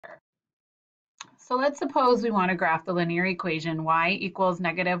So let's suppose we want to graph the linear equation y equals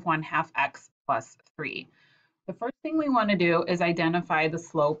negative 1/2 x plus 3. The first thing we want to do is identify the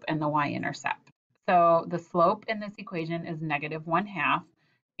slope and the y-intercept. So the slope in this equation is negative 1/2,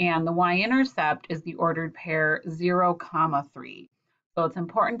 and the y-intercept is the ordered pair 0, 3. So it's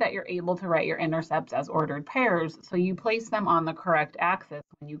important that you're able to write your intercepts as ordered pairs, so you place them on the correct axis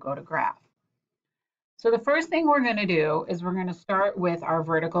when you go to graph. So the first thing we're going to do is we're going to start with our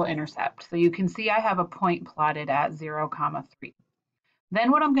vertical intercept. So you can see I have a point plotted at 0, 3.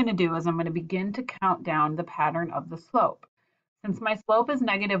 Then what I'm going to do is I'm going to begin to count down the pattern of the slope. Since my slope is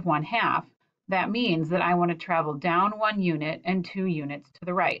negative 1/2, that means that I want to travel down 1 unit and 2 units to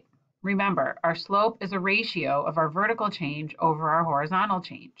the right. Remember, our slope is a ratio of our vertical change over our horizontal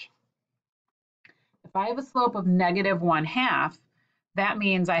change. If I have a slope of negative 1/2, that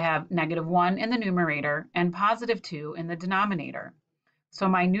means I have negative 1 in the numerator and positive 2 in the denominator. So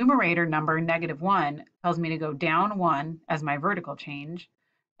my numerator number, negative 1, tells me to go down 1 as my vertical change,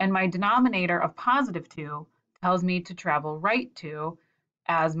 and my denominator of positive 2 tells me to travel right 2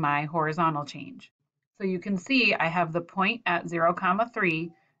 as my horizontal change. So you can see I have the point at 0,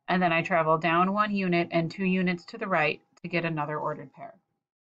 3, and then I travel down 1 unit and 2 units to the right to get another ordered pair.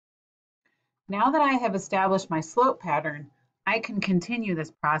 Now that I have established my slope pattern, I can continue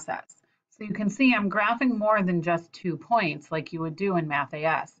this process. So you can see I'm graphing more than just 2 points like you would do in Math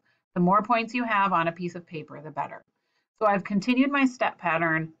AS. The more points you have on a piece of paper, the better. So I've continued my step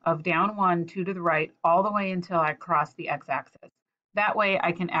pattern of down 1, 2 to the right, all the way until I cross the x-axis. That way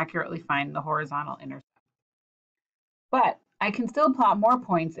I can accurately find the horizontal intercept. But I can still plot more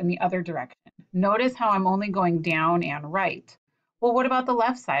points in the other direction. Notice how I'm only going down and right. Well, what about the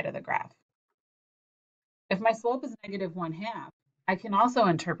left side of the graph? If my slope is negative 1/2, I can also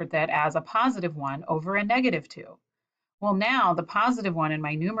interpret that as a positive 1 over a negative 2. Well, now the positive 1 in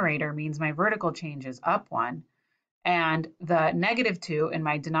my numerator means my vertical change is up 1, and the negative 2 in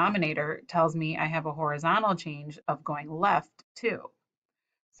my denominator tells me I have a horizontal change of going left 2.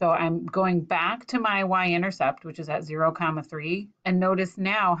 So I'm going back to my y-intercept, which is at 0, 3, and notice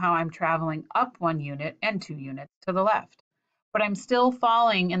now how I'm traveling up 1 unit and 2 units to the left. But I'm still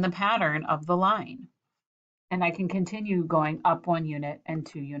falling in the pattern of the line. And I can continue going up 1 unit and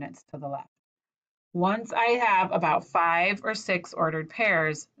 2 units to the left. Once I have about 5 or 6 ordered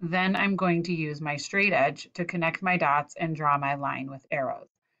pairs, then I'm going to use my straight edge to connect my dots and draw my line with arrows.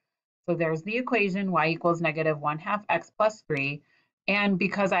 So there's the equation y equals negative 1/2 x plus 3. And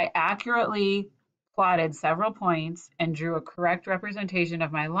because I accurately plotted several points and drew a correct representation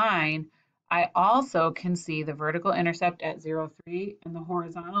of my line, I also can see the vertical intercept at 0, 3 and the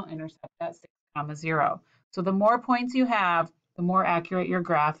horizontal intercept at 6, 0. So the more points you have, the more accurate your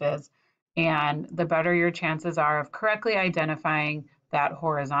graph is, and the better your chances are of correctly identifying that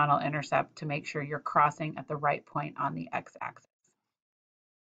horizontal intercept to make sure you're crossing at the right point on the x-axis.